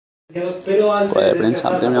Pero antes Rueda de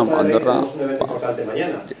prensa, premio Andorra. Tenemos un evento importante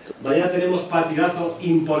mañana. Mañana tenemos partidazo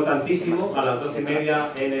importantísimo a las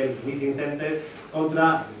 12:30 en el Meeting Center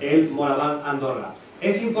contra el Moraván Andorra.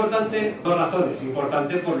 Es importante, dos razones.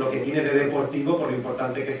 Importante por lo que tiene de deportivo, por lo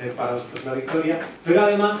importante que es para nosotros una victoria, pero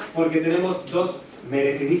además porque tenemos dos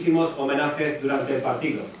merecidísimos homenajes durante el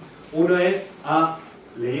partido. Uno es a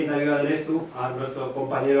leyenda viva del Estu, a nuestro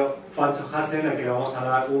compañero Pancho Jasen, al que le vamos a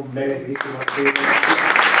dar un merecidísimo tributo.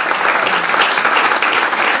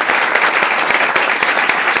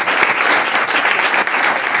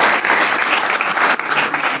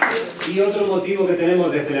 Y otro motivo que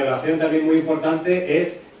tenemos de celebración también muy importante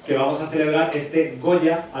es que vamos a celebrar este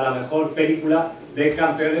Goya a la mejor película de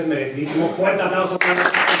Campeones, merecidísimo. Fuerte aplauso para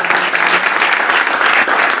nosotros.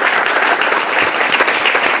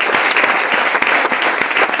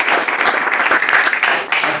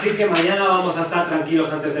 Así que mañana vamos a estar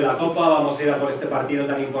tranquilos antes de la Copa, vamos a ir a por este partido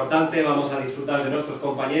tan importante, vamos a disfrutar de nuestros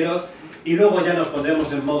compañeros y luego ya nos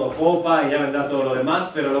pondremos en modo Copa y ya vendrá todo lo demás,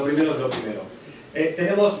 pero lo primero es lo primero.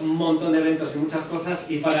 Tenemos un montón de eventos y muchas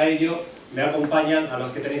cosas y para ello me acompañan a los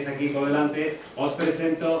que tenéis aquí por delante. Os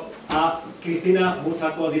presento a Cristina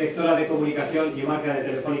Buzaco, directora de Comunicación y Marca de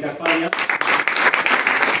Telefónica España.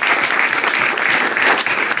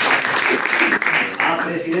 A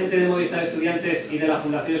presidente de Movistar Estudiantes y de la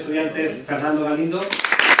Fundación Estudiantes, Fernando Galindo.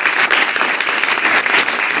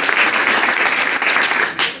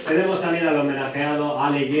 Tenemos también al homenajeado, a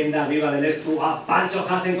leyenda viva del Estu, a Pancho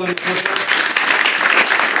Jasen con nosotros.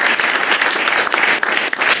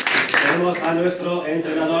 Tenemos a nuestro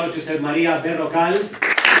entrenador Josep María Berrocal. A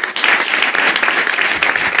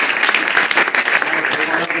nuestro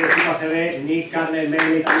jugador del equipo ACB, Nick Carnel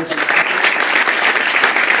Medley, también con nosotros.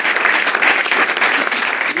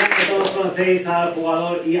 Ya que todos conocéis al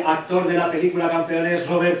jugador y actor de la película Campeones,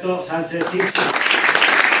 Roberto Sánchez Chincha.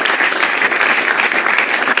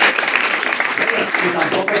 Y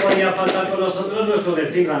tampoco podía faltar con nosotros nuestro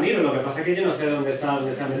Delfín Ramiro, lo que pasa es que yo no sé dónde se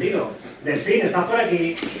ha metido. Delfín, ¿estás por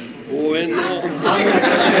aquí? Bueno.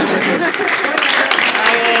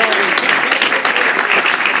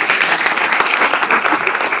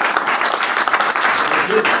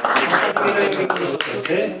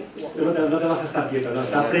 No te vas a estar quieto, no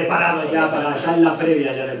está preparado ya para estar en la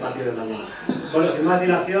previa ya del partido de mañana. Bueno, sin más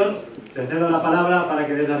dilación, te cedo la palabra para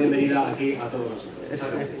que des la bienvenida aquí a todos nosotros.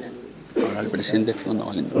 Muchas gracias. Ahora el presidente Fernando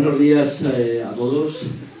Galindo. Buenos días a todos.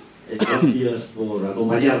 Gracias por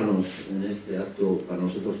acompañarnos en este acto para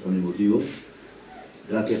nosotros tan emotivo.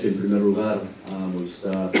 Gracias en primer lugar a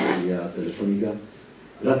Movistar y a Telefónica.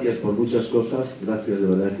 Gracias por muchas cosas. Gracias de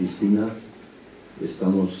verdad, Cristina.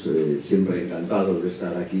 Estamos siempre encantados de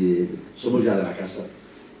estar aquí. Somos ya de la casa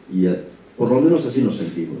y por lo menos así nos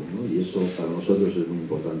sentimos, ¿no? Y eso para nosotros es muy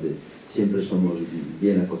importante. Siempre somos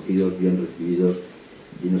bien acogidos, bien recibidos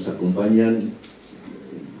y nos acompañan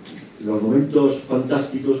los momentos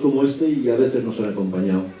fantásticos como este y a veces nos han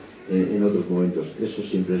acompañado en otros momentos. Eso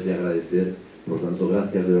siempre es de agradecer. Por tanto,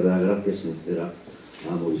 gracias de verdad, gracias sincera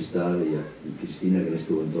a Movistar y a Cristina, que en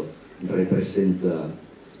este momento representa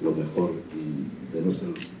lo mejor de nuestra,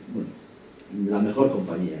 bueno, la mejor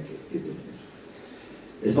compañía que tenemos.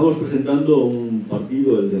 Estamos presentando un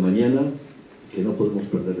partido, el de mañana, que no podemos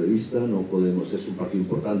perder de vista, no podemos, es un partido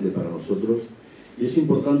importante para nosotros y es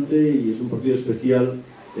importante y es un partido especial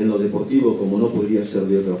en lo deportivo, como no podría ser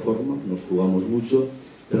de otra forma. Nos jugamos mucho,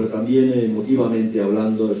 pero también emotivamente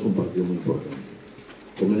hablando es un partido muy importante.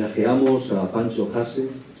 Homenajeamos a Pancho Jasen,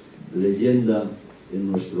 leyenda en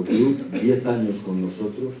nuestro club, 10 años con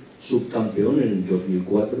nosotros, subcampeón en el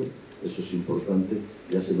 2004, eso es importante.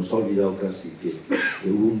 Ya se nos ha olvidado casi que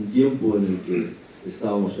hubo un tiempo en el que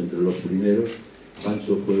estábamos entre los primeros.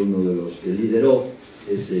 Pancho fue uno de los que lideró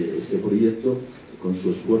ese proyecto con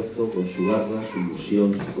su esfuerzo, con su garra, su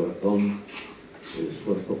ilusión, su corazón, el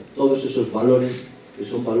esfuerzo, todos esos valores que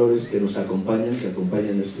son valores que nos acompañan, que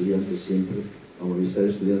acompañan a Estudiantes siempre, a Movistar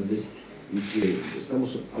Estudiantes, y que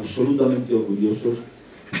estamos absolutamente orgullosos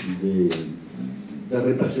de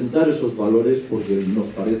representar esos valores, porque nos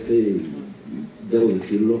parece, y debo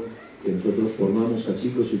decirlo, que nosotros formamos a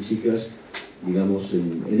chicos y chicas, digamos,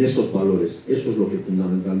 en esos valores. Eso es lo que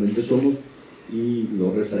fundamentalmente somos, y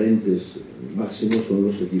los referentes máximos son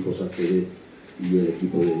los equipos ACB y el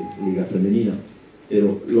equipo de Liga Femenina.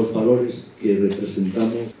 Pero los valores que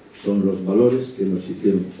representamos son los valores que nos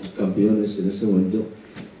hicieron campeones en ese momento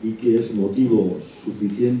y que es motivo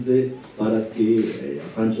suficiente para que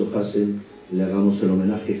a Pancho Jasen le hagamos el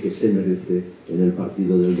homenaje que se merece en el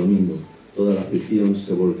partido del domingo. Toda la afición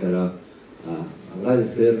se volcará a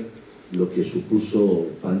agradecer lo que supuso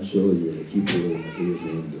Pancho y el equipo en aquellos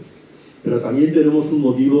momentos. Pero también tenemos un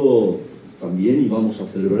motivo, también, y vamos a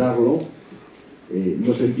celebrarlo.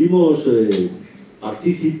 Nos sentimos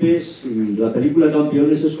partícipes, y la película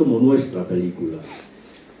Campeones es como nuestra película.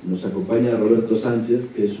 Nos acompaña Roberto Sánchez,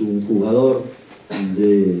 que es un jugador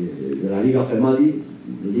de la Liga FEMADI,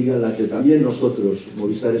 liga en la que también nosotros,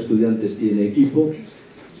 Movistar Estudiantes, tiene equipo.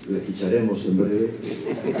 Le ficharemos en breve.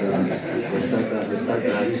 Está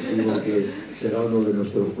clarísimo que será uno de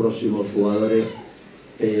nuestros próximos jugadores,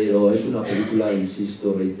 pero es una película,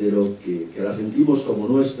 insisto, reitero, que la sentimos como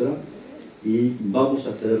nuestra, y vamos a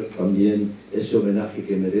hacer también ese homenaje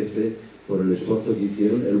que merece por el esfuerzo que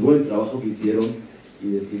hicieron, el buen trabajo que hicieron,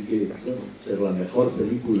 y decir que, bueno, ser la mejor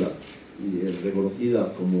película y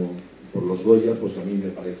reconocida como por los Goya, pues a mí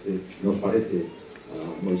nos parece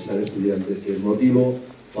a Movistar Estudiantes que es motivo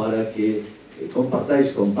para que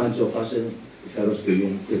compartáis con Pancho, jasen, fijaros que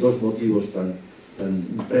bien, que dos motivos tan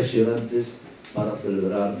impresionantes para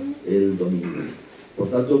celebrar el domingo. Por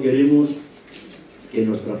tanto, queremos que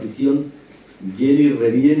nuestra afición llene y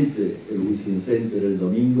reviente el Wizzing Center el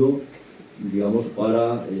domingo, digamos,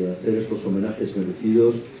 para hacer estos homenajes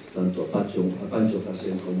merecidos tanto a Pancho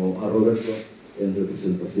jasen como a Roberto, en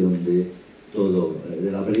representación de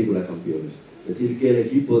la película Campeones. Es decir, que el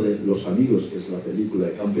equipo de los amigos, que es la película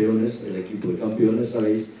de Campeones, el equipo de Campeones,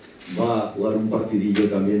 sabéis, va a jugar un partidillo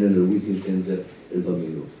también en el Wizzing Center el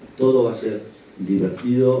domingo. Todo va a ser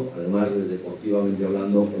divertido, además de deportivamente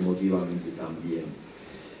hablando, emotivamente también.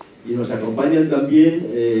 Y nos acompañan también,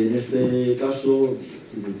 en este caso,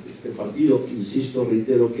 este partido, insisto,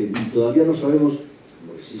 reitero, que todavía no sabemos,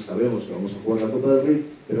 porque sí sabemos que vamos a jugar la Copa del Rey,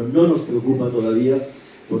 pero no nos preocupa todavía,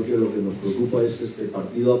 porque lo que nos preocupa es este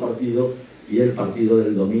partido a partido y el partido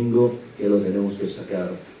del domingo, que lo tenemos que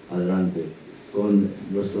sacar adelante. Con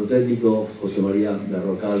nuestro técnico, José María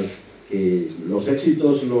Berrocal, que los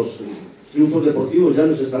éxitos, los triunfos deportivos ya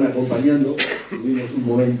nos están acompañando. Tuvimos un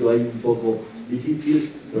momento ahí un poco difícil,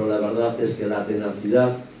 pero la verdad es que la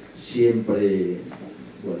tenacidad siempre,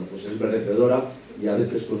 bueno, pues es merecedora y a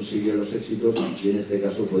veces consigue los éxitos, y en este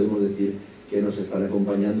caso podemos decir que nos están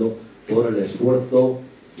acompañando por el esfuerzo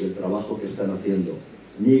y el trabajo que están haciendo.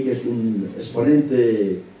 Nick es un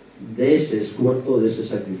exponente de ese esfuerzo, de ese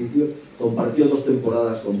sacrificio. Compartió 2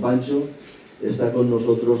 temporadas con Pancho, está con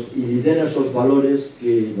nosotros y lidera esos valores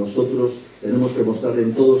que nosotros tenemos que mostrar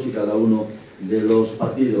en todos y cada uno de los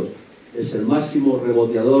partidos. Es el máximo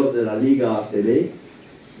reboteador de la Liga ACB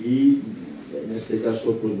y en este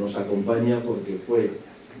caso pues nos acompaña porque fue,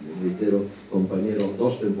 reitero, compañero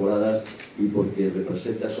 2 temporadas y porque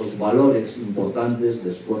representa esos valores importantes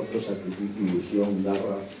de esfuerzo, sacrificio, ilusión,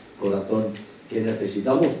 garra, corazón que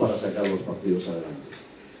necesitamos para sacar los partidos adelante.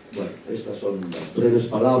 Bueno, estas son las breves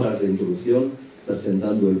palabras de introducción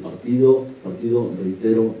presentando el partido,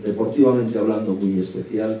 reitero, deportivamente hablando muy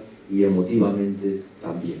especial y emotivamente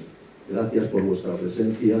también. Gracias por vuestra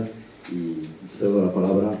presencia y cedo la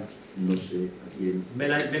palabra, no sé a quién.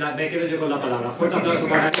 Me quedo yo con la palabra. Fuerte aplauso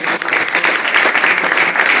para él.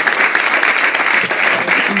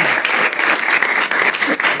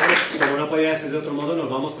 Como no podía ser de otro modo, nos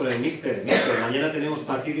vamos con el Mister. Mañana tenemos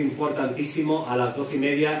partido importantísimo a las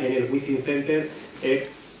 12:30 en el Wizzing Center.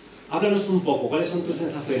 Háblanos un poco, ¿cuáles son tus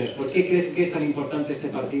sensaciones? ¿Por qué crees que es tan importante este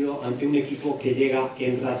partido ante un equipo que llega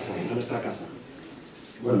en racha a nuestra casa?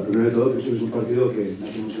 Bueno, primero de todo, pienso que es un partido que me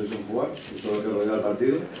hace mucha ilusión jugar, es todo lo que rodea el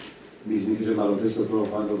partido. Mis inicios en baloncesto fueron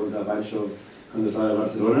jugando contra Pancho cuando estaba en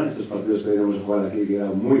Barcelona. Estos partidos que veníamos a jugar aquí, que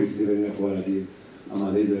era muy difícil venir a jugar aquí a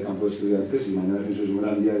Madrid del campo de estudiantes, y mañana pienso que es un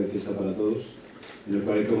gran día de fiesta para todos, en el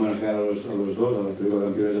cual hay que homenajear a los dos, a los películas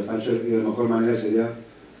campeones de Pancho, y de la mejor manera sería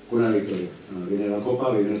con una victoria. Viene la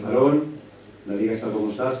Copa, viene el Estalón, la Liga está como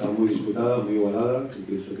está muy disputada, muy igualada, y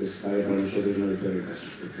pienso que está para nosotros una victoria en casa.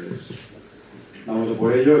 Entonces, vamos a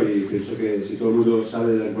por ello, y pienso que si todo el mundo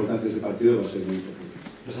sabe de la importancia de este partido, va a ser muy importante.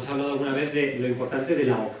 Nos has hablado alguna vez de lo importante de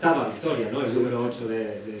la 8ª victoria, ¿no? El número 8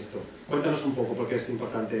 de esto. Cuéntanos un poco por qué es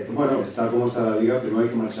importante. Bueno, está como está la Liga, primero hay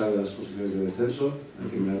que marchar de las posiciones de descenso, hay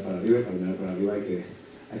que mirar para arriba, y para mirar para arriba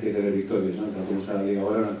hay que tener victorias, ¿no? Tal como está la Liga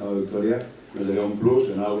ahora, una cada victoria nos daría un plus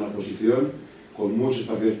en alguna posición, con muchos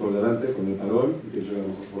partidos por delante, con el parón, y pienso que la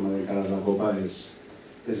mejor forma de encarar la Copa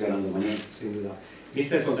es ganando mañana. Sin duda.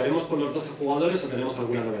 Mister, ¿contaremos con los 12 jugadores o tenemos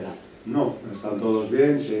alguna novedad? No, están todos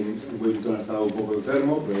bien. Shane Wilton ha estado un poco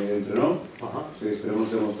enfermo, pero entrenó. Sí, esperemos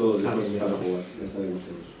que estemos todos dispuestos para jugar. Ya estaremos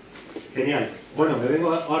todos. Genial. Bueno, me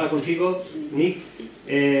vengo ahora contigo, Nick.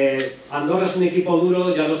 Andorra es un equipo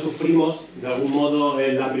duro, ya lo sufrimos de algún modo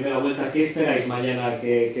en la primera vuelta. ¿Qué esperáis mañana?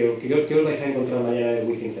 ¿Qué os vais a encontrar mañana en el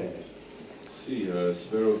Wizzing Center? Sí,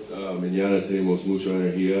 espero mañana tenemos mucha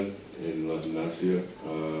energía. en la gimnasia,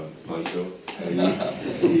 Pancho, ahí,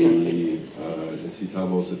 y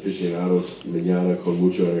necesitamos aficionados mañana con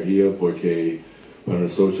mucha energía porque para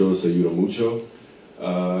nosotros ayuda mucho.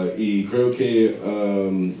 Y creo que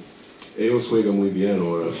ellos juegan muy bien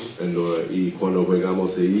ahora, y cuando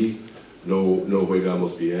jugamos ahí no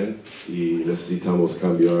jugamos bien y necesitamos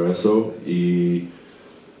cambiar eso. Y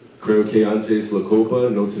creo que antes la Copa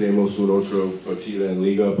no tenemos un otro partido en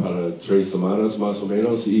Liga para 3 semanas más o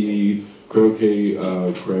menos, y creo que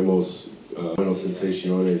creemos buenas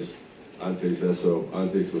sensaciones antes eso,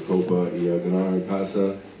 antes la Copa, y ganar en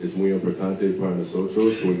casa es muy importante para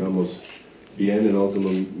nosotros. Jugamos bien en el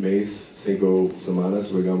último mes, 5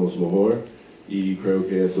 semanas, jugamos mejor, y creo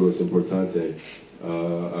que eso es importante.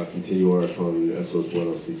 A continuar con esas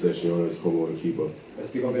buenas sensaciones como equipo.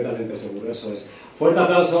 Estoy completamente seguro, eso es. Fuerte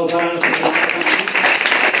aplauso para nuestros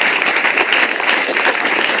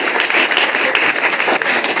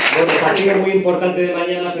Bueno, partido muy importante de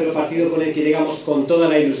mañana, pero partido con el que llegamos con toda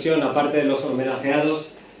la ilusión, aparte de los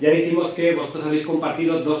homenajeados. Ya dijimos que vosotros habéis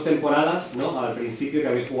compartido 2 temporadas, ¿no? Al principio, que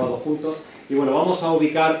habéis jugado juntos. Y bueno, vamos a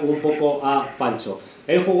ubicar un poco a Pancho.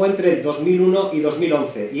 Él jugó entre 2001 y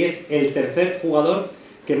 2011 y es el tercer jugador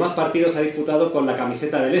que más partidos ha disputado con la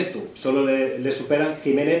camiseta del Estu. Solo le superan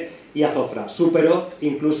Jiménez y Azofra. Superó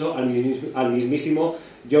incluso al mismísimo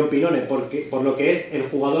John Pinone, por lo que es el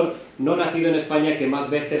jugador no nacido en España que más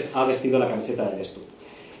veces ha vestido la camiseta del Estu.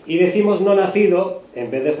 Y decimos no nacido en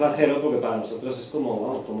vez de extranjero porque para nosotros es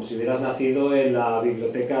como si hubieras nacido en la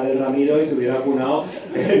biblioteca del Ramiro y te hubiera cunado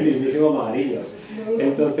el mismísimo Magarillos.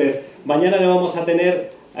 Entonces, mañana le vamos a tener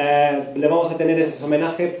ese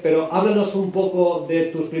homenaje, pero háblanos un poco de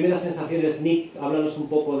tus primeras sensaciones, Nick. Háblanos un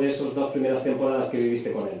poco de esas 2 primeras temporadas que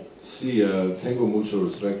viviste con él. Sí, tengo mucho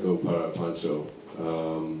respeto para Pancho.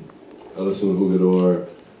 Él es un jugador.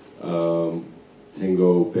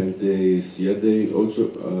 Tengo 27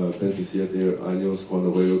 años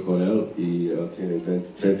cuando juego con él, y tiene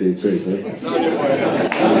 33, ¿eh?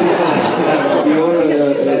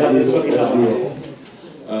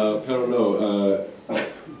 Pero no,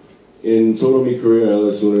 en toda mi carrera él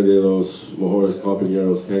es uno de los mejores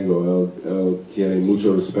compañeros que tengo. Él tiene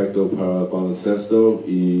mucho respeto para el baloncesto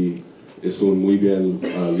y es un muy bien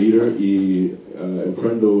líder, y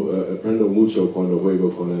aprendo mucho cuando juego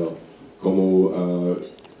con él.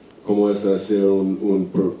 Cómo es ser un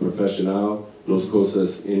profesional, las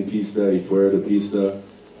cosas en pista y fuera de pista.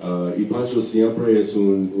 Y Pancho siempre es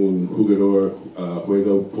un jugador,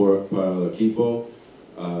 juega para el equipo,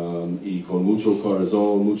 y con mucho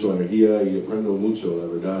corazón, mucha energía, y aprendo mucho, la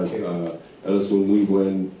verdad. Él es un muy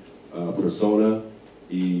buen persona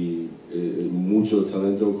y mucho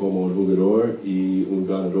talento como un jugador y un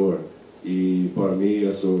ganador. Y para mí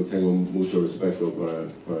eso, tengo mucho respeto para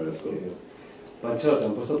eso. Pancho, te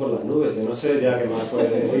han puesto por las nubes, yo no sé ya qué más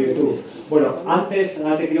puedes decir tú. Bueno, antes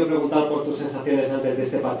te quiero preguntar por tus sensaciones antes de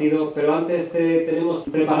este partido, pero antes tenemos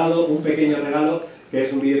preparado un pequeño regalo, que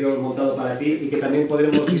es un vídeo que hemos montado para ti y que también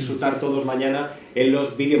podremos disfrutar todos mañana en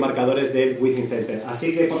los videomarcadores del Wizzing Center.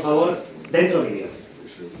 Así que, por favor, dentro vídeo.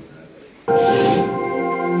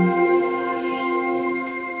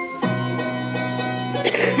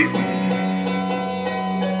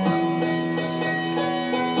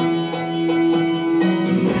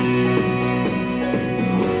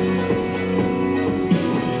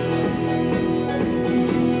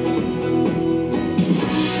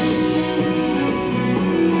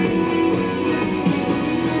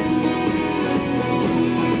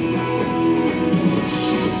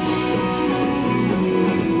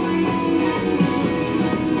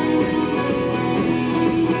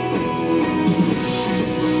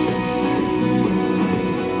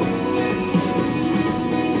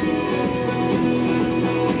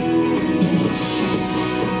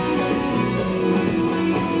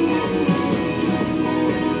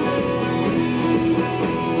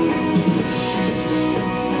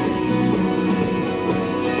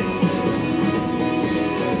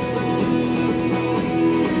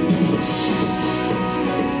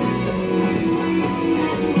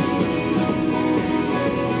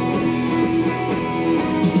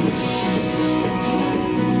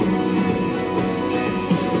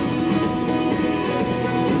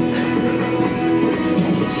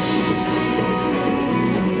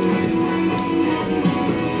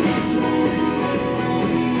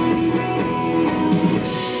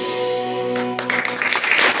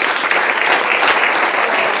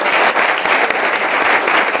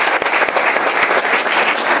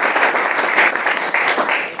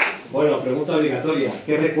 Bueno, pregunta obligatoria.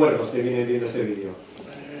 ¿Qué recuerdos te vienen viendo este vídeo?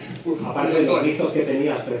 Aparte de los rizos que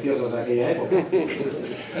tenías preciosos de aquella época.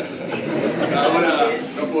 Ahora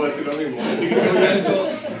no puedo decir lo mismo, así que soy alto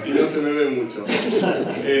y no se me ve mucho.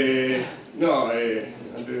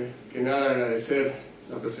 Antes que nada agradecer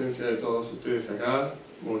la presencia de todos ustedes acá,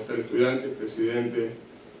 Movistar estudiantes, presidente,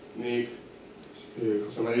 Nick,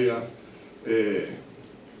 José María,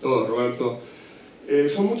 todos, Roberto.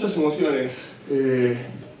 Son muchas emociones,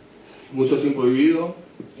 mucho tiempo vivido,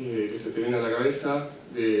 que se te viene a la cabeza,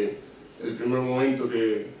 el primer momento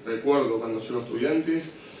que recuerdo cuando llego a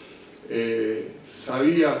Estudiantes.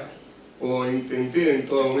 Sabía o intenté en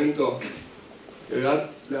todo momento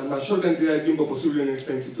dar la mayor cantidad de tiempo posible en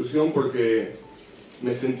esta institución porque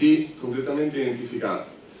me sentí completamente identificado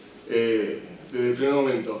desde el primer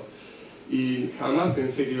momento y jamás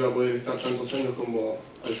pensé que iba a poder estar tantos años como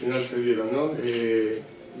al final se dieron, ¿no?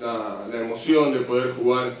 La emoción de poder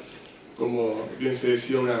jugar, como bien se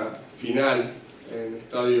decía, una final en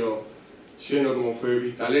estadio lleno como fue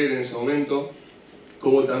Vista Alegre en ese momento,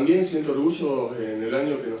 como también siento orgullo en el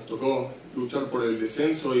año que nos tocó luchar por el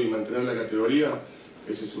descenso y mantener la categoría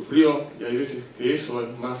que se sufrió, y hay veces que eso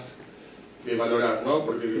es más que valorar, ¿no?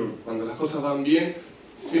 Porque cuando las cosas van bien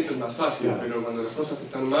siempre es más fácil, pero cuando las cosas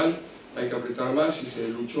están mal hay que apretar más y se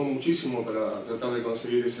luchó muchísimo para tratar de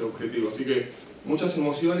conseguir ese objetivo. Así que muchas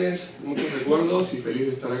emociones, muchos recuerdos y feliz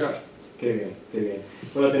de estar acá. Qué bien, qué bien.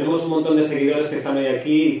 Bueno, tenemos un montón de seguidores que están hoy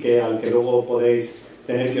aquí y al que luego podéis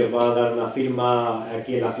tener, que os va a dar una firma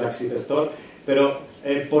aquí en la Flagship Store. Pero,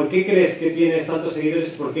 ¿por qué crees que tienes tantos seguidores?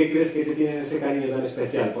 ¿Por qué crees que te tienen ese cariño tan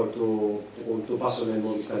especial por tu paso en el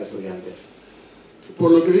Movistar Estudiantes?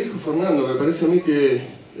 Por lo que dijo Fernando, me parece a mí que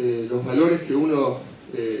los valores que uno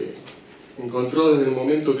encontró desde el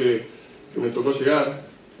momento que me tocó llegar,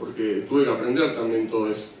 porque tuve que aprender también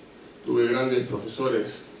todo eso. Tuve grandes profesores,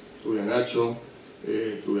 tuve a Nacho,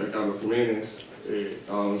 tuve a Carlos Jiménez,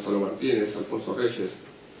 estaba Gonzalo Martínez, Alfonso Reyes,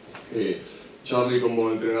 Charlie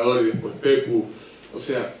como entrenador y después Pepu. O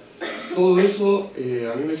sea, todo eso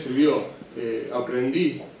a mí me sirvió,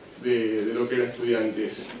 aprendí de lo que era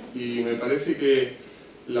Estudiantes y me parece que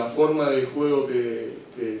la forma de juego que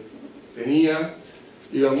tenía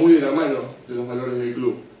iba muy de la mano de los valores del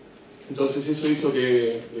club. Entonces eso hizo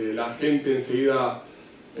que la gente enseguida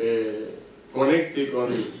conecte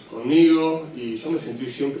conmigo y yo me sentí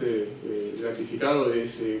siempre gratificado de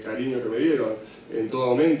ese cariño que me dieron en todo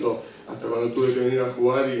momento, hasta cuando tuve que venir a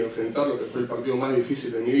jugar y enfrentar lo que fue el partido más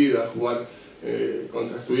difícil de mi vida, jugar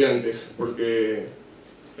contra Estudiantes, porque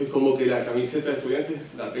es como que la camiseta de Estudiantes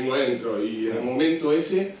la tengo adentro y en el momento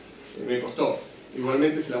ese me costó.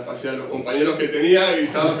 Igualmente se la pasé a los compañeros que tenía y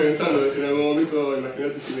estaba pensando en algún momento,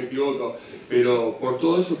 imagínate si me equivoco, pero por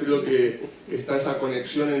todo eso creo que está esa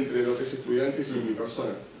conexión entre lo que es Estudiantes y mi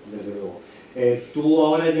persona. Desde luego. Tú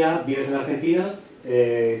ahora ya vives en Argentina,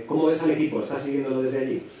 ¿cómo ves al equipo? ¿Estás siguiéndolo desde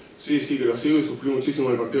allí? Sí, que lo sigo y sufrí muchísimo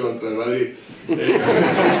el partido contra el Madrid.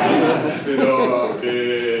 Pero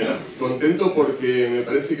contento porque me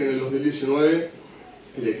parece que en el 2019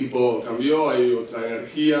 el equipo cambió, hay otra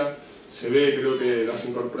energía, se ve, creo que las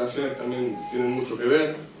incorporaciones también tienen mucho que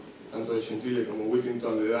ver, tanto de Gentile como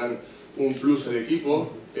Whittington le dan un plus al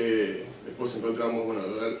equipo. Después encontramos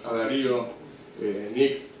a Darío,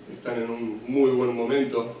 Nick, que están en un muy buen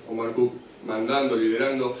momento, Omar Cook mandando,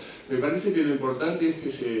 liderando. Me parece que lo importante es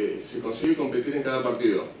que se consigue competir en cada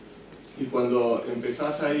partido. Y cuando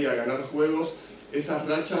empezás ahí a ganar juegos, esas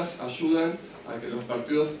rachas ayudan a que los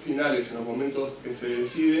partidos finales, en los momentos que se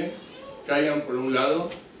decide, caigan por un lado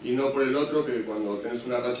y no por el otro, que cuando tenés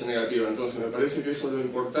una racha negativa. Entonces me parece que eso es lo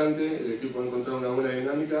importante, el equipo ha encontrado una buena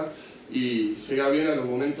dinámica y llega bien a los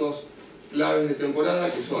momentos claves de temporada,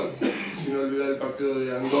 que son, sin olvidar el partido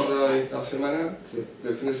de Andorra de esta semana,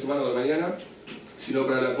 del fin de semana o de mañana, sino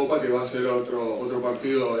para la Copa, que va a ser otro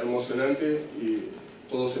partido emocionante y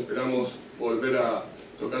todos esperamos volver a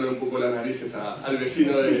tocarle un poco las narices al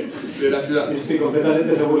vecino de la ciudad. Estoy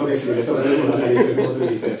completamente seguro que sí, le tocarle las narices, como tú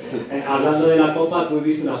dices. Hablando de la Copa, tú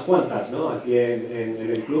viste unas cuantas, ¿no? Aquí en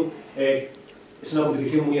el club. Es una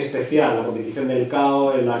competición muy especial, la competición del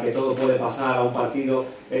caos, en la que todo puede pasar a un partido.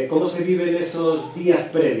 ¿Cómo se viven esos días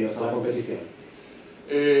previos a la competición?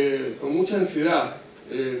 Con mucha ansiedad.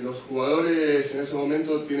 Los jugadores en ese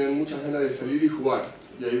momento tienen muchas ganas de salir y jugar.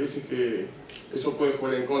 Y hay veces que eso puede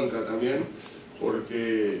jugar en contra también,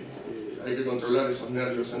 porque hay que controlar esos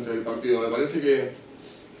nervios antes del partido. Me parece que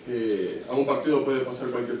a un partido puede pasar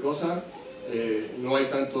cualquier cosa. No hay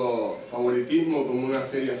tanto favoritismo como una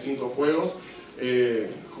serie a 5 juegos.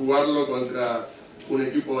 Jugarlo contra un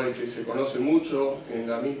equipo al que se conoce mucho, en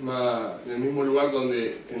el mismo lugar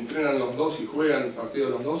donde entrenan los dos y juegan partidos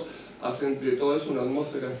los dos, hacen de todo eso una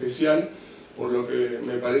atmósfera especial por lo que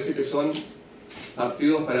me parece que son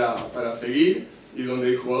partidos para seguir y donde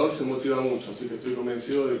el jugador se motiva mucho, así que estoy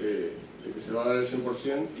convencido de que se va a dar el 100%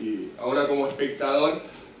 y ahora como espectador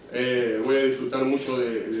voy a disfrutar mucho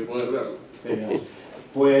de poder verlo. Genial.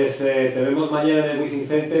 Pues te vemos mañana en el Wizzing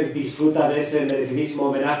Center. Disfruta de ese merecidísimo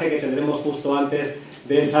homenaje que tendremos justo antes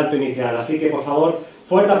del salto inicial. Así que, por favor,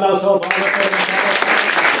 fuerte aplauso para nuestros invitados.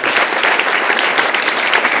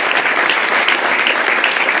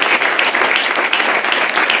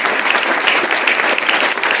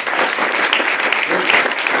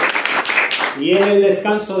 Y en el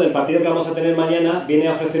descanso del partido que vamos a tener mañana viene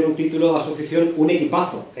a ofrecer un título a su afición, un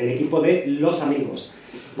equipazo, el equipo de Los Amigos.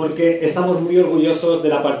 Porque estamos muy orgullosos de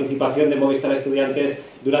la participación de Movistar Estudiantes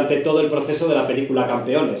durante todo el proceso de la película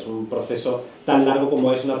Campeones, un proceso tan largo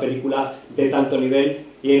como es una película de tanto nivel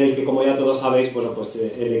y en el que, como ya todos sabéis, bueno, pues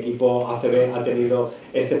el equipo ACB ha tenido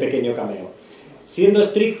este pequeño cameo. Siendo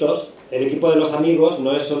estrictos, el equipo de Los Amigos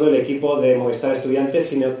no es solo el equipo de Movistar Estudiantes,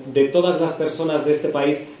 sino de todas las personas de este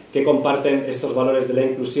país que comparten estos valores de la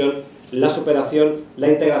inclusión, la superación, la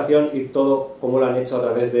integración y todo como lo han hecho a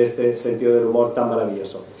través de este sentido del humor tan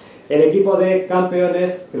maravilloso. El equipo de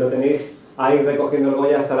Campeones, que lo tenéis ahí recogiendo el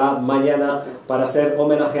Goya, estará mañana para ser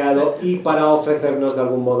homenajeado y para ofrecernos de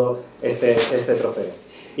algún modo este trofeo.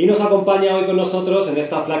 Y nos acompaña hoy con nosotros en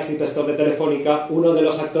esta flagship store de Telefónica uno de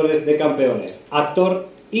los actores de Campeones, actor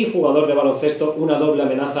y jugador de baloncesto, una doble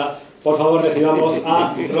amenaza. Por favor, recibamos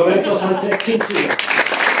a Roberto Sánchez Chinchilla.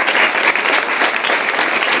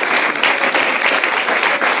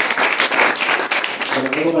 Bueno,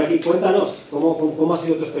 vengo por aquí. Cuéntanos, ¿cómo ha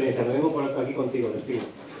sido tu experiencia? Me vengo por aquí contigo, Delfino,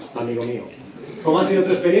 amigo mío. ¿Cómo ha sido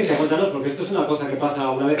tu experiencia? Cuéntanos, porque esto es una cosa que pasa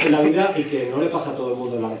una vez en la vida y que no le pasa a todo el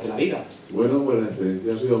mundo una vez en la vida. Bueno, pues la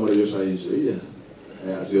experiencia ha sido maravillosa ahí en Sevilla.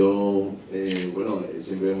 Ha sido, bueno,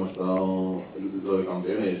 siempre hemos estado, lo de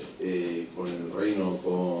Campeones, con el reino,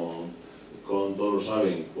 con todos lo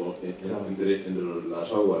saben, entre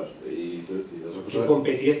las aguas y todas esas cosas. Y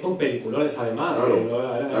competís con peliculones además. Claro,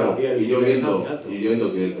 claro. Y yo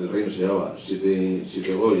viendo que el reino se llevaba siete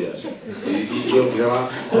Goyas y yo miraba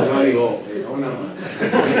y digo,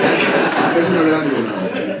 eso no le da ninguna.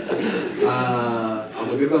 A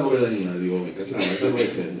Mujer tampoco le da ninguna, digo, me casi la muerte puede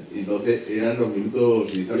ser. Y entonces eran los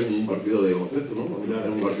minutos iniciales en un partido de baloncesto, ¿no?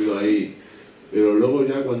 Era un partido ahí. Pero luego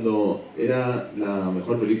ya cuando era la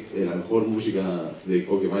mejor música de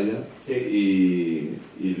Coque Maya, sí.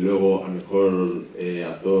 y luego al mejor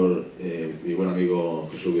actor, mi buen amigo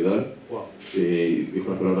Jesús Vidal, wow, que dijo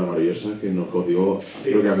unas palabras maravillosas que nos cautivó,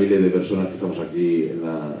 sí, creo que a miles de personas que estamos aquí en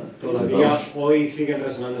la... Todavía hoy siguen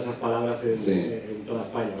resonando esas palabras en toda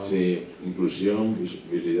España, ¿no? Sí, inclusión,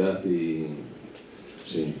 visibilidad y...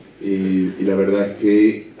 Sí, y la verdad es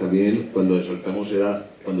que también cuando saltamos era...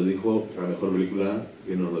 Cuando dijo la mejor película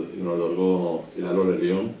que nos otorgó el Alore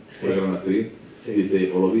León, sí, fue gran actriz, sí,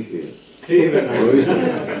 dice, os lo dije. Sí, es verdad. Os lo dije.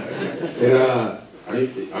 Era, a mí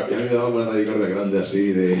me ha dado una taquicardia grande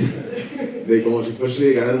así, de como si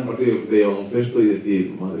fuese ganar un partido de baloncesto y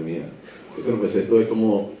decir, madre mía, esto no puede ser, esto es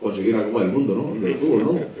como conseguir la Copa del Mundo, ¿no? Del fútbol,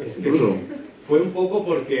 ¿no? Incluso. Fue un poco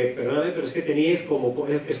porque, perdóname, pero es que teníais es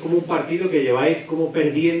como un partido que lleváis como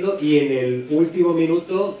perdiendo y en el último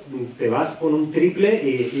minuto te vas con un triple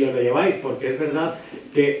y os lo lleváis, porque es verdad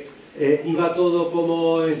que iba todo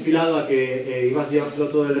como enfilado a que ibas a llevárselo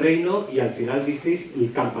todo el reino y al final visteis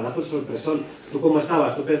el campanazo, el sorpresón. ¿Tú cómo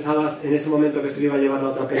estabas? ¿Tú pensabas en ese momento que se le iba a llevar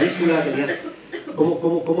la otra película? ¿Tenías...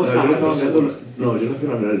 ¿Cómo estabas? No, yo no fui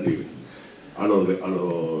a mirar el tigre. A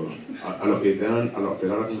los que te dan, a los que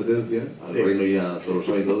dan la competencia, al sí, reino y a todos lo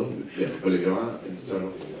saben y todo, pero le lleva en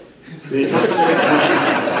exactamente.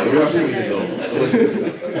 Yo así me intento.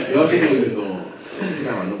 Yo así me intento.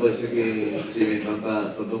 No puede ser que se lleven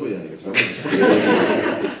tanto polla, que se no,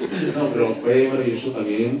 pero fue maravilloso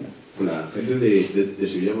también la gente de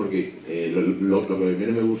Sevilla, porque lo que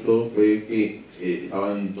menos me gustó fue que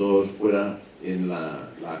estaban todos fuera en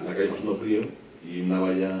la calle pasando frío, y una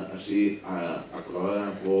valla así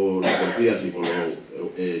acordada por los policías y por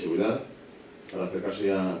seguridad para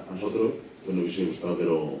acercarse a nosotros, pues nos hubiese gustado,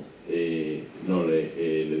 pero no,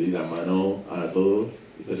 le di la mano a todos,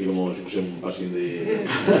 hice así como si fuese un pasillo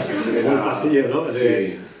un pasillo, ¿no?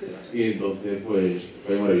 Sí, y entonces pues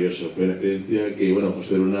fue maravilloso, fue una experiencia que, bueno,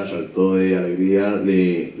 José Luna saltó de alegría,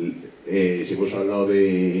 se puso al lado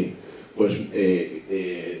de, pues,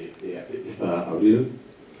 esta Abril,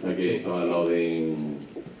 la que estaba al lado de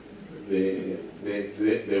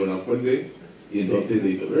Buenafuente, Y entonces le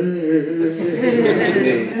hizo... y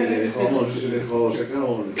le dejó, vamos, no sé si le dejó secado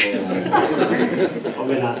o le dejó...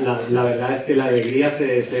 Hombre, la verdad es que la alegría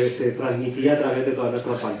se transmitía a través de todas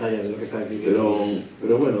nuestras pantallas, de lo que está aquí.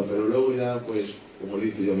 Pero bueno, pero luego ya, pues, como le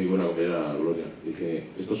dije yo a mi buena compañera Gloria, dije,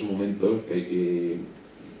 estos son momentos que hay que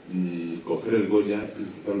coger el Goya y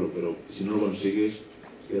disfrutarlo, pero si no lo consigues,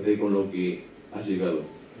 quédate con lo que has llegado.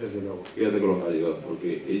 Desde luego. Quédate con lo que has llegado,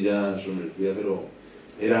 porque ella se lo merecía, pero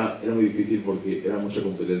era muy difícil porque era mucha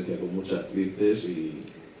competencia con muchas actrices y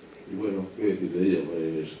bueno, ¿qué decir de ella?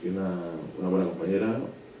 Pues que una buena compañera,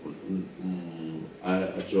 ha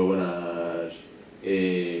hecho buenas,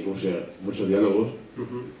 ¿cómo se llama? Muchos diálogos.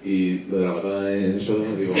 Y lo de la patada en eso,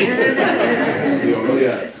 digo,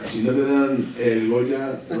 Gloria, si no te dan el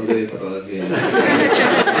Goya, no te des patadas.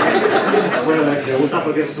 Bueno, me gusta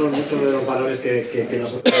porque esos son muchos de los valores que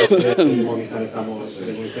nosotros en Movistar estamos,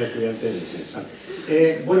 en Movistar Estudiantes.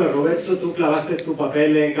 Bueno, Roberto, tú clavaste tu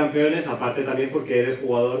papel en Campeones, aparte también porque eres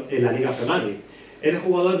jugador en la Liga Femani. Eres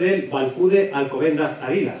jugador del Valcude Alcobendas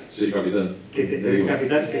Águilas. Sí, capitán. Que eres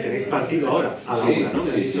capitán, que tenéis partido ahora, a la una, ¿no?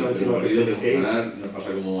 Sí, el partido tenemos que ganar, nos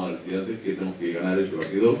pasa como al estudiante que tenemos que ganar este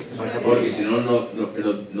partido, porque si no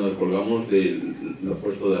nos descolgamos de los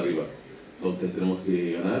puestos de arriba. Entonces tenemos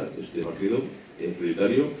que ganar este partido, es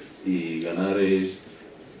prioritario, y ganar es,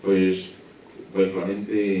 pues la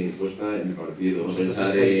mente puesta en el partido, no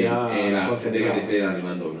pensar en la gente que te esté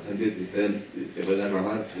animando. La gente te puede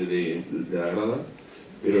aclamar de la grada,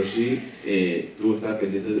 pero sí tú estás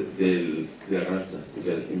pendiente de la canasta,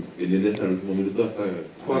 pendiente hasta el último minuto, hasta...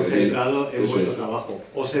 Concentrado en vuestro trabajo.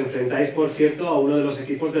 Os enfrentáis, por cierto, a uno de los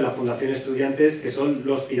equipos de la Fundación Estudiantes, que son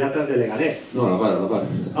los Piratas de Leganés. No, la para.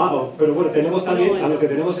 Pero bueno, tenemos también, a lo que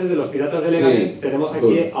tenemos es de los Piratas de Leganés, tenemos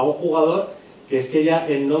aquí a un jugador que es que ya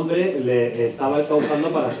el nombre le estaba causando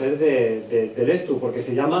para ser del Estu, porque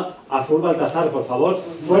se llama Azul Baltasar, por favor.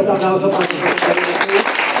 Fuerte aplauso para su presentación.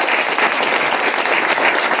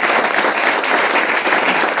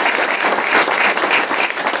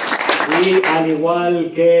 Y al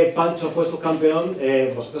igual que Pancho fue subcampeón,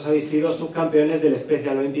 vosotros habéis sido subcampeones del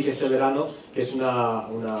Special Olympic este verano, que es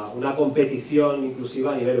una competición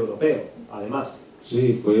inclusiva a nivel europeo, además.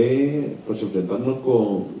 Sí, fue pues enfrentarnos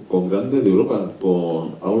con grandes de Europa,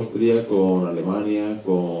 con Austria, con Alemania,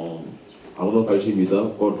 con algunos países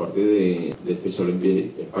invitados por parte de Special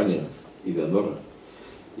Olympic España y de Andorra.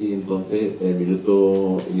 Y entonces, en el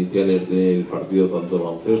minuto iniciales del partido, tanto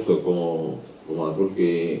baloncesto como Azul,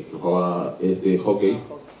 que jugaba este hockey,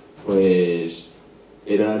 pues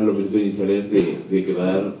eran los minutos iniciales de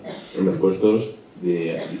quedar en los puestos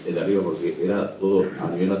de arriba, porque era todo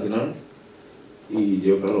a nivel nacional. Y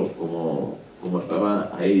yo, claro, como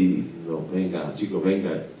estaba ahí, no, venga, chicos,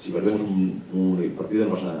 venga, si perdemos un partido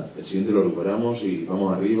no pasa nada, el siguiente lo recuperamos y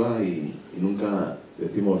vamos arriba y nunca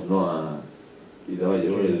decimos no a... Y daba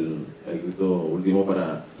yo el grito último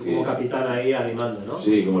para... Como capitán ahí animando, ¿no?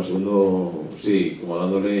 Sí, como segundo, sí, como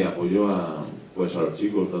dándole apoyo a los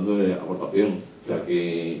chicos, dándole aportación, ya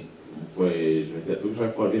que, pues, me decía, ¿tú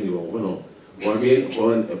sabes jugar bien? Digo, bueno, jugar bien,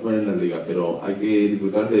 jugar en la liga, pero hay que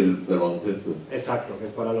disfrutar del baloncesto. Exacto, que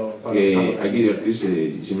es para lo que hay que divertirse,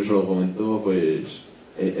 y siempre se lo comento, pues,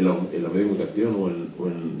 en la media de comunicación o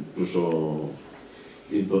incluso...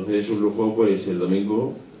 Y entonces es un lujo, pues, el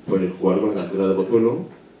domingo, pues, jugar con la cantera de Pozuelo,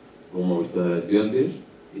 como Movistar de Estudiantes,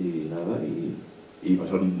 y nada, y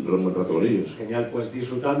pasar un buen rato con ellos. Genial, pues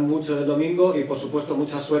disfrutad mucho del domingo y por supuesto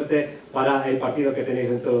mucha suerte para el partido que tenéis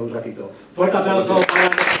dentro de un ratito. Fuerte aplauso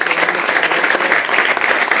para...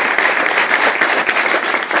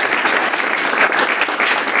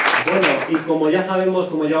 Bueno, y como ya sabemos,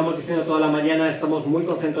 como llevamos diciendo toda la mañana, estamos muy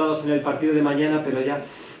concentrados en el partido de mañana, pero ya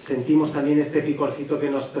sentimos también este picorcito que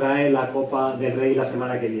nos trae la Copa del Rey la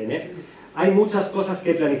semana que viene. Hay muchas cosas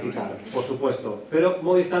que planificar, por supuesto, pero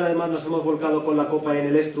Movistar además nos hemos volcado con la Copa en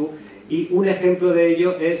el Estu y un ejemplo de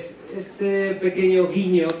ello es este pequeño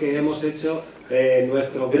guiño que hemos hecho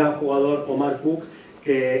nuestro gran jugador Omar Cook,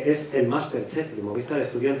 que es el Masterchef de Movistar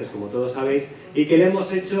Estudiantes, como todos sabéis, y que le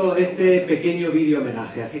hemos hecho este pequeño vídeo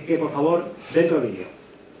homenaje. Así que, por favor, dentro del vídeo.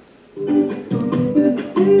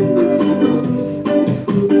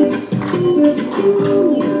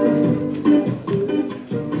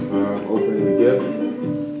 Opening the gift.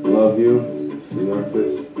 Love you,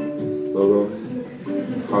 Estudiantes logo.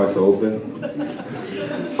 It's hard to open.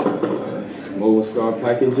 Movistar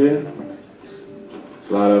packaging.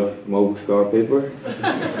 A lot of Movistar paper.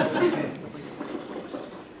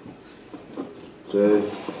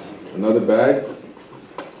 Just another bag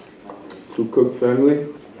to cook family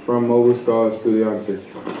from Movistar Estudiantes.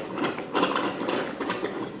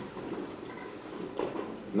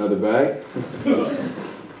 Another bag.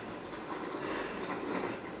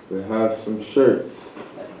 We have some shirts.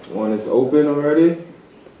 One is open already.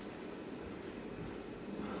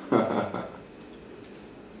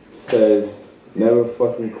 Says, never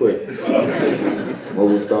fucking quit.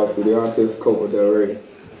 Movistar, estudiantes, Copa del Rey.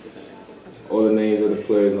 All the names of the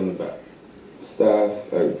players on the back. Staff,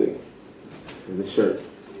 everything. This is the shirt.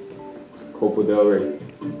 Copa del Rey.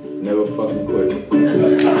 Never fucking quit.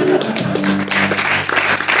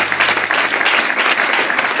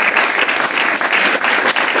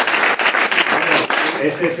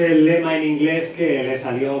 Este es el lema en inglés que le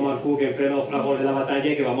salió a Marc Cook en pleno fragor de la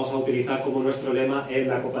batalla y que vamos a utilizar como nuestro lema en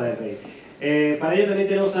la Copa del Rey. Para ello también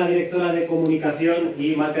tenemos a la directora de Comunicación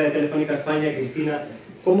y Marca de Telefónica España, Cristina.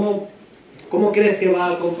 ¿Cómo crees que va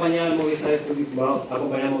a acompañar Movistar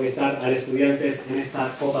al Estudiantes en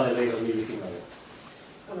esta Copa del Rey 2019?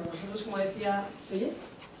 Bueno, nosotros, como decía... ¿Se oye?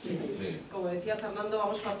 Sí. Como decía Fernando,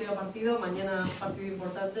 vamos partido a partido. Mañana partido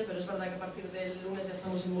importante, pero es verdad que a partir del lunes ya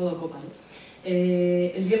estamos en modo Copa, ¿no?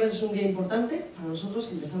 El viernes es un día importante para nosotros,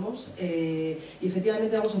 que empezamos, y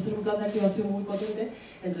efectivamente vamos a hacer un plan de activación muy potente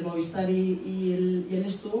entre Movistar y el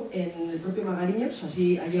Estu en el propio Magariños.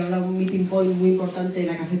 Así, allí habrá un meeting point muy importante en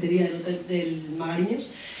la cafetería del hotel del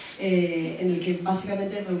Magariños, en el que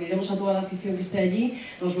básicamente reuniremos a toda la afición que esté allí,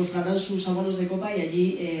 nos mostrarán sus abonos de copa y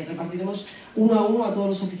allí repartiremos uno a uno a todos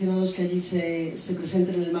los aficionados que allí se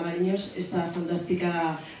presenten en el Magariños esta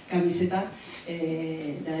fantástica camiseta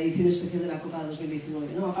de la edición especial de la Copa 2019,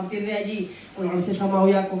 ¿no? A partir de allí, bueno, gracias a Mao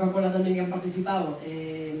y a Coca-Cola también que han participado,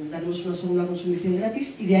 daremos una segunda consumición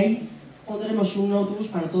gratis y de ahí pondremos un autobús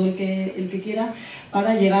para todo el que quiera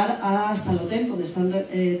para llegar hasta el hotel donde están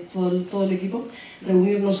todo el equipo,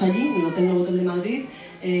 reunirnos allí, en el Hotel Nuevo Hotel de Madrid,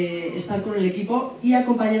 estar con el equipo y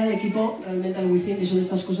acompañar al equipo realmente al wifi, que son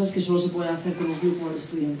estas cosas que solo se pueden hacer con un grupo de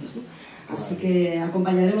estudiantes, ¿no? Así que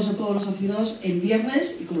acompañaremos a todos los aficionados el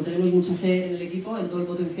viernes y como tenemos mucha fe en el equipo, en todo el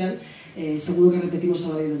potencial, seguro que repetimos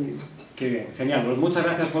sábado y domingo. Qué bien, genial. Pues muchas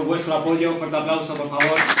gracias por vuestro apoyo. Fuerte aplauso, por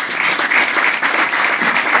favor.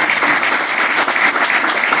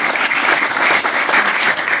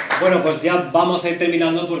 Bueno, pues ya vamos a ir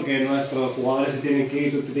terminando porque nuestros jugadores se tienen que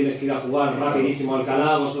ir, tú tienes que ir a jugar rapidísimo a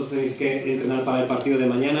Alcalá, vosotros tenéis que entrenar para el partido de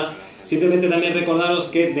mañana. Simplemente también recordaros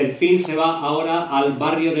que Delfín se va ahora al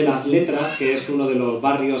barrio de las Letras, que es uno de los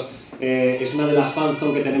barrios, es una de las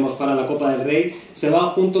fanzone que tenemos para la Copa del Rey. Se va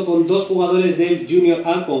junto con dos jugadores del Junior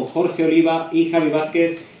A, con Jorge Oliva y Javi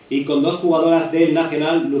Vázquez, y con dos jugadoras del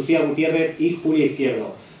Nacional, Lucía Gutiérrez y Julia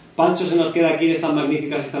Izquierdo. Pancho se nos queda aquí en estas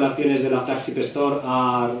magníficas instalaciones de la Flagship Store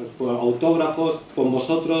a autógrafos con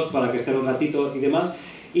vosotros para que estén un ratito y demás.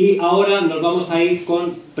 Y ahora nos vamos a ir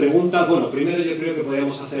con preguntas. Bueno, primero yo creo que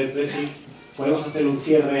podríamos hacer el pressing, podemos hacer un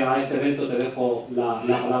cierre a este evento. Te dejo la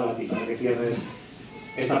palabra a ti para que cierres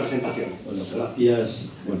esta presentación. Bueno,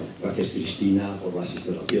 gracias Cristina por las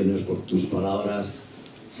instalaciones, por tus palabras,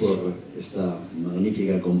 por esta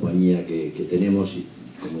magnífica compañía que tenemos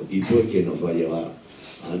como equipo y que nos va a llevar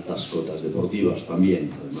a altas cotas deportivas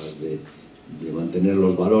también, además de mantener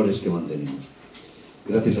los valores que mantenemos.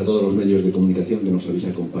 Gracias a todos los medios de comunicación que nos habéis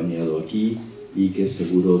acompañado aquí y que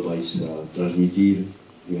seguro vais a transmitir,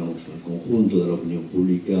 digamos, al conjunto de la opinión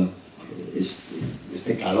pública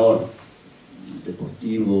este calor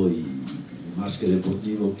deportivo y más que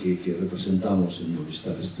deportivo que representamos en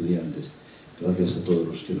Movistar Estudiantes. Gracias a todos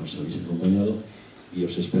los que nos habéis acompañado y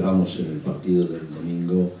os esperamos en el partido del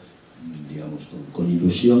domingo, digamos, con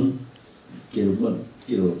ilusión.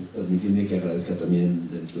 Quiero permitirme que agradezca también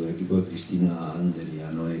dentro del equipo de Cristina a Ander y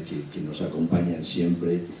a Noé que nos acompañan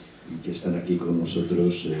siempre y que están aquí con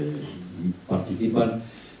nosotros y participan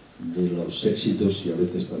de los éxitos y a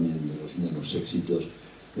veces también de los menos éxitos,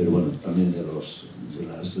 pero bueno, también de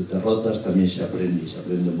las derrotas también se aprende y se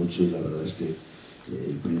aprende mucho, y la verdad es que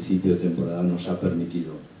el principio de temporada nos ha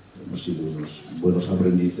permitido, hemos sido unos buenos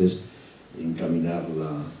aprendices en caminar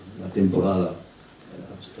la temporada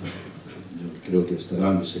hasta, yo creo que hasta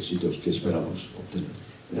grandes éxitos que esperamos obtener.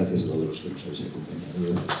 Gracias a todos los que nos habéis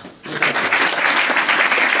acompañado.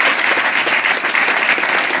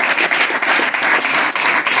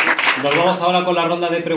 Nos vamos ahora con la ronda de preguntas.